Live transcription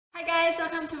Hi guys,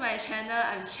 welcome to my channel.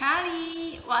 I'm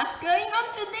Charlie. What's going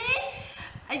on today?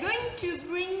 I'm going to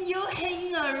bring you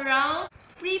hanging around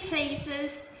 3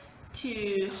 places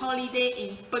to holiday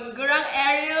in Pengerang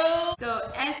area.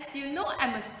 So as you know,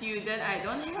 I'm a student. I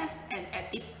don't have an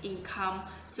active income.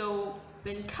 So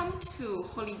when it comes to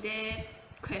holiday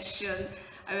question,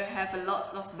 I will have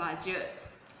lots of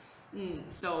budgets.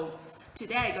 So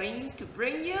today I'm going to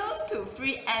bring you to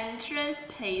 3 entrance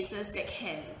places that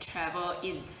can travel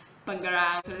in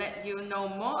Pengerang to let you know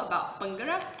more about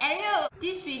Pengerang area.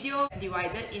 This video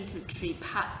divided into 3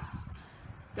 parts.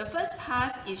 The first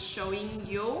part is showing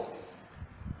you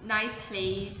nice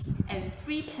place and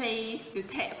free place to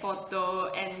take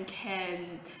photo and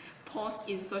can post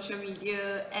in social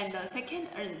media, and the second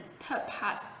and third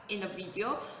part in the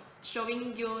video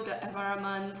showing you the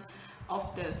environment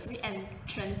of the 3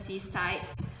 entrance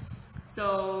sites,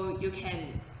 so you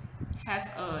can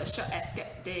have a short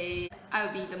escape day.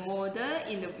 I'll be the model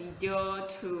in the video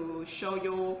to show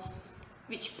you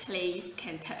which place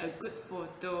can take a good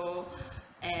photo,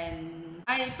 and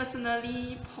I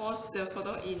personally post the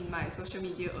photo in my social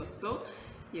media also.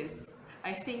 Yes,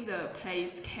 I think the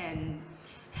place can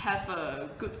have a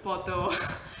good photo.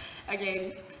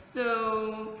 Again,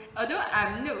 so although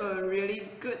I'm not a really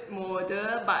good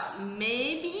model, but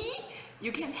maybe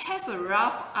you can have a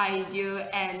rough idea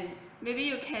and maybe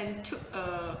you can take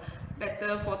a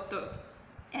better photo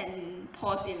and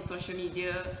post in social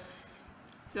media.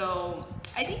 So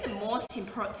I think the most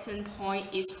important point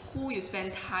is who you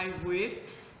spend time with.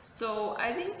 So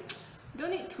I think don't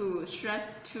need to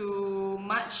stress too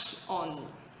much on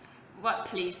what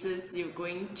places you're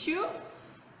going to.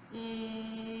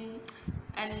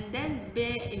 And then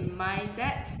bear in mind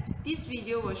that this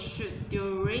video was shot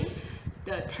during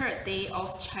the 3rd day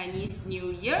of Chinese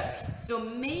New Year, so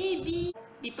maybe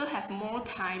people have more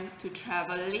time to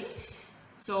traveling,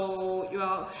 so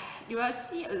you will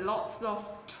see lots of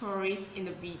tourists in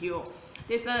the video.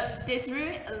 There's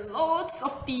really lots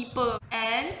of people,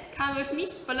 and come with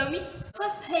me, follow me.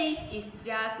 First place is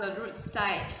just a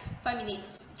roadside, 5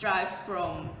 minutes drive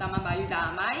from Taman BAYU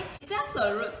DAMAI. It's just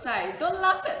a roadside. Don't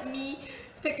laugh at me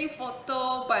taking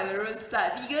photo by the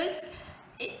roadside, because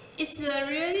it's a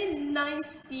really nice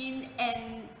scene,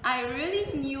 and I really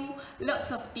knew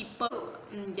lots of people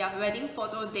their wedding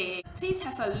photo day. Please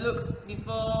have a look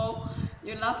before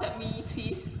you laugh at me,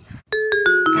 please.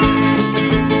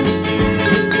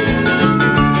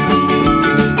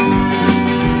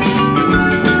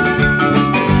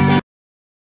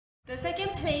 The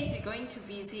second place we're going to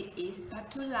visit is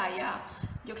BATU LAYAR.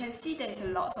 You can see there's a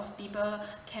lot of people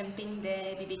camping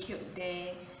there, BBQ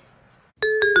there.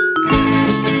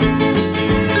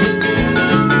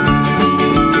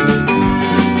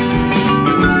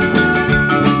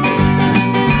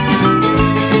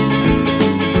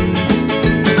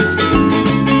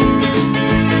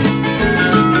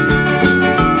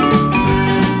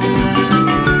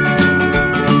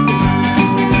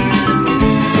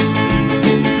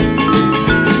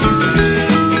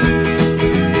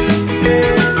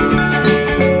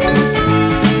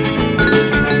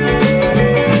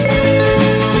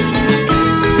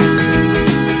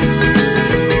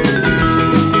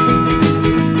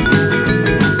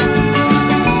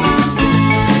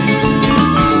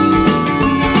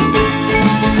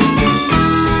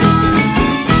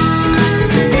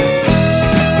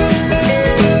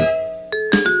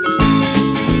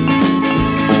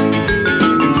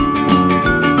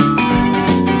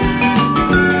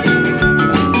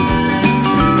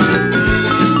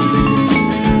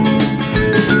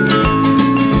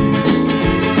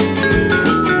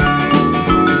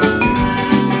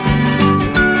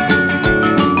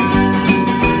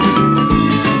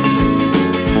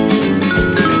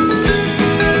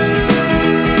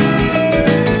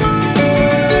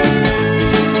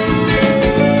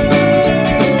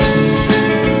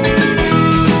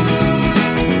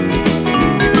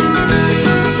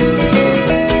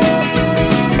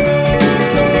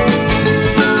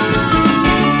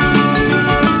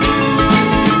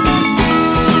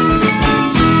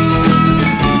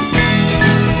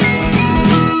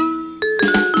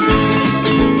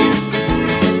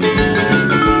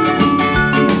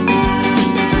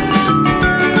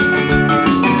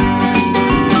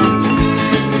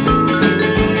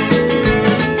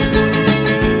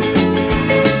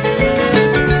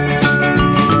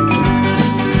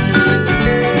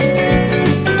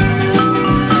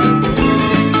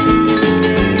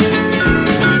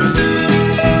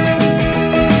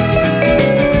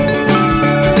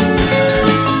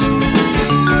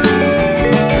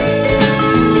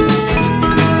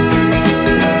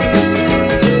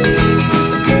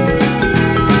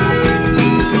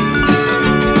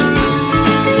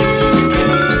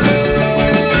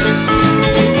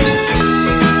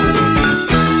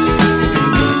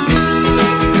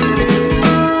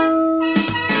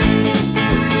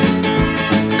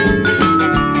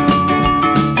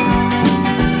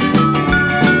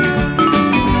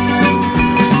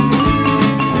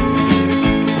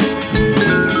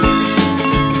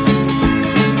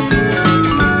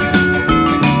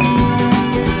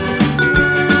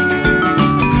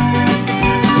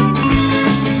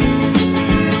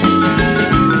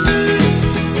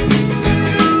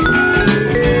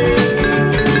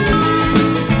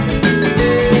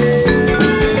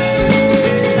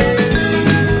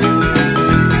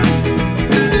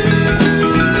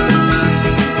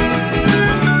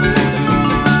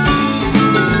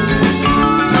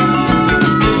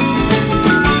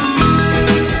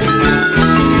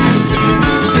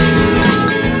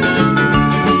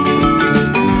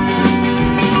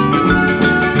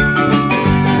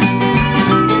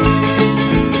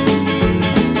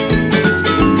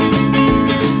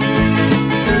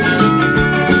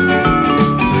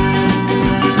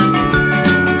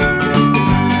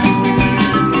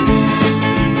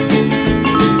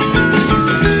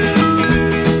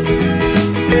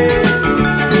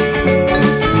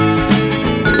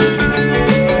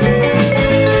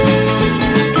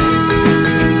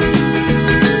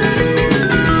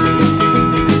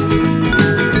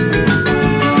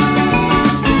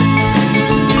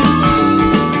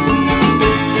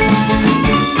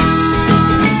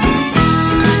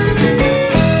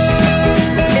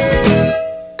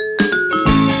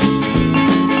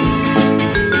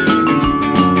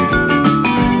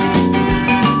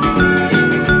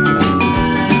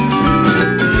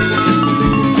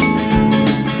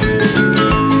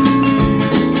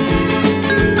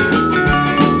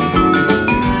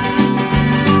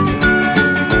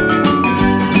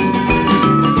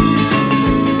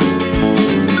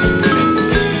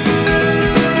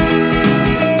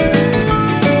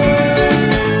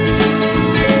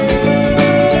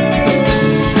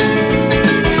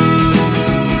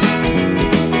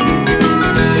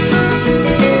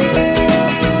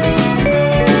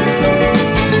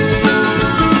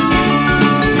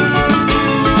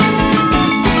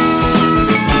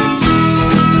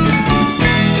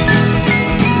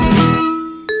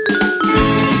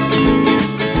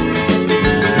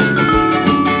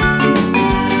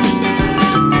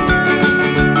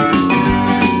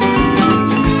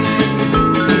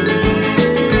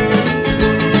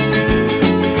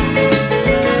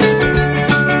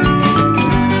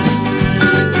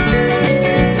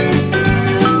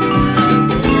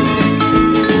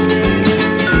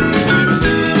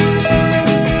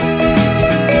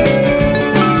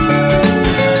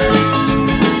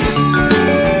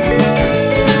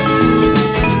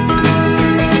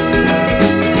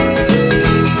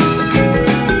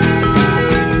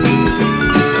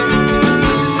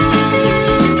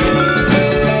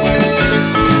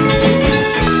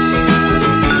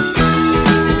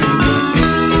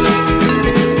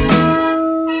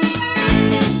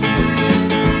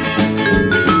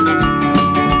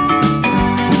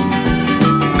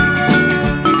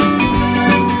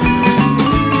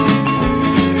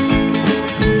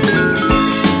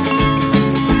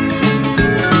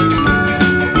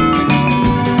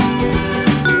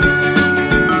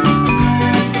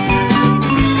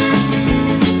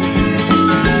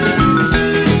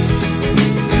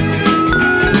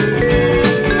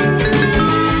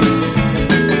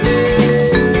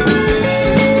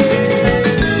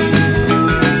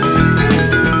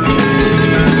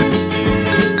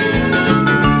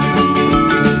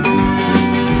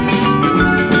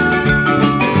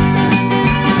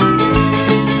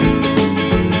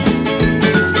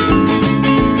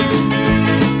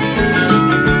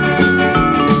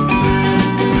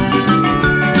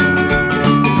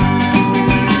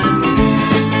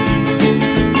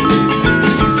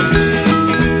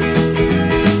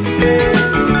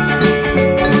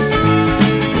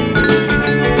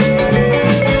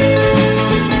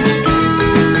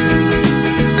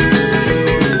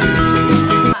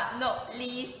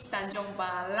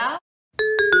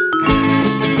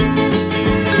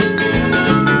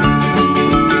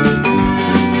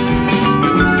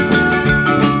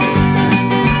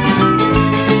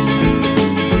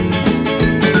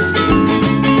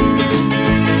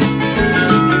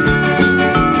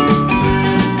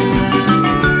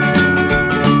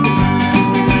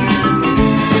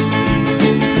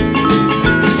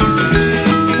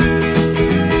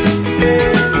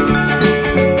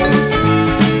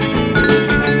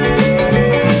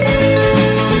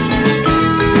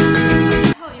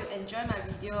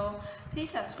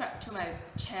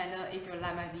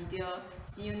 video.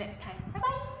 See you next time. Bye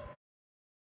bye.